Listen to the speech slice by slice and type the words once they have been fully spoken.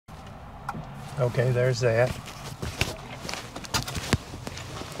Okay, there's that.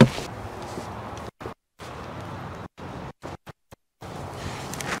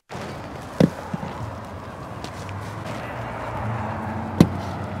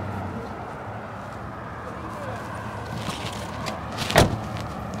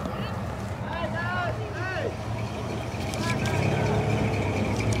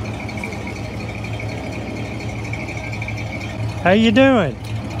 How you doing?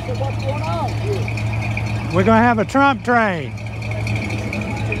 So what's going on? We're gonna have a Trump train.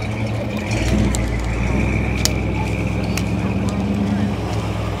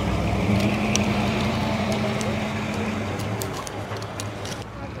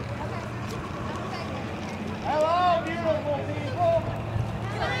 Hello, beautiful people.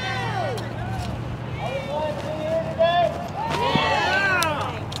 Are we glad to be here today?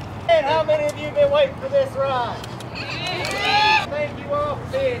 Yeah. And how many of you have been waiting for this ride? Thank you all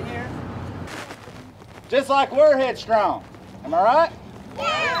for being here. Just like we're headstrong. Am I right?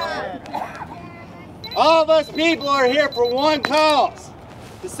 Yeah. All of us people are here for one cause.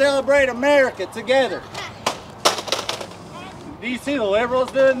 To celebrate America together. Do you see the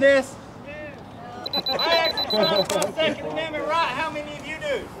liberals doing this? I actually saw the Second Amendment right. How many of you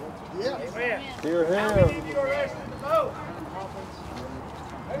do? Yes. Amen. Here, here. How many of you are registered to vote?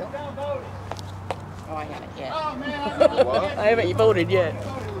 Who's done voting? Oh, I haven't yet. Oh, man, I haven't voted yet.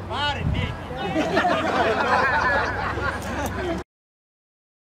 Biden, didn't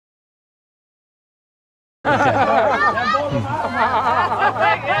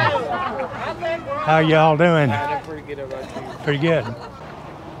How y'all doing? Pretty good about you. Pretty good. Let's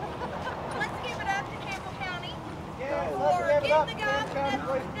give it up to Campbell County let's for give it up getting to the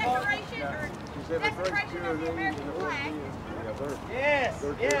Campbell County. desecration of the American flag. Yes,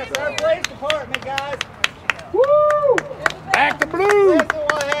 yes, our police department, guys. Woo! Back to blue! Listen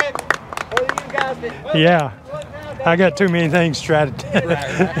what happened. Well, you guys did. Well, Yeah. look now, I got too many things to try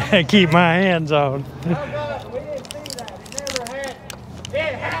to keep my hands on. oh, God, we didn't see that. It never happened.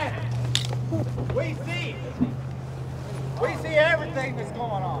 It happened. We see it. We see everything that's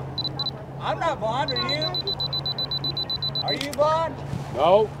going on. I'm not blind, are you? Are you blind?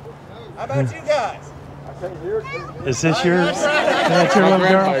 No. How about you guys? Is this yours? Is that your little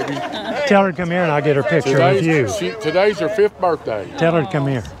girl? Tell her to come here and I'll get her picture with you. Today's her 5th birthday. Tell her to come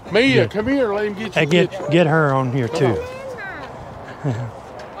here. Mia, come here. Let him get you. Hey, get her on here too.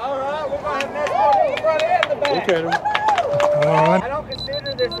 All right, we're going to have next one in the front and the back. Look at him. I don't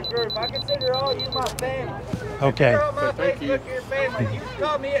consider this a group. I consider all you my family. Okay. You're on my Thank Facebook, you. your family. You can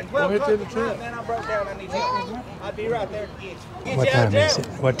call me at 12 o'clock at night, man. I'm broke down. I need help. I'll be right there to get you. Get What you out time is there.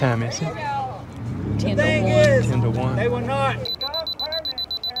 it? What time is it? The thing is, 10 to 1. they will not. It's not permanent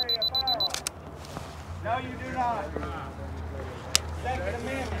to carry a firearm. No, you do not. Second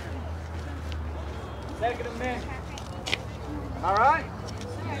Amendment. Second Amendment. All right?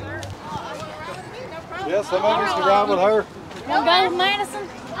 Yes, some of us can ride with her. You want to go with Madison?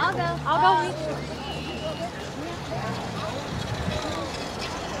 I'll go. I'll go with you.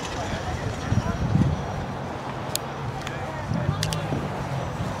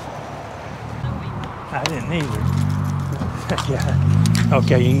 I didn't either. Yeah.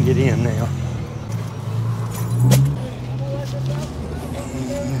 Okay, you can get in now.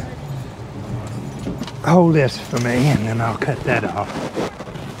 Hold this for me and then I'll cut that off.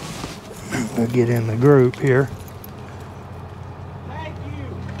 We'll get in the group here. Thank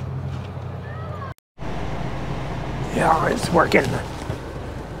you. Yeah, it's working.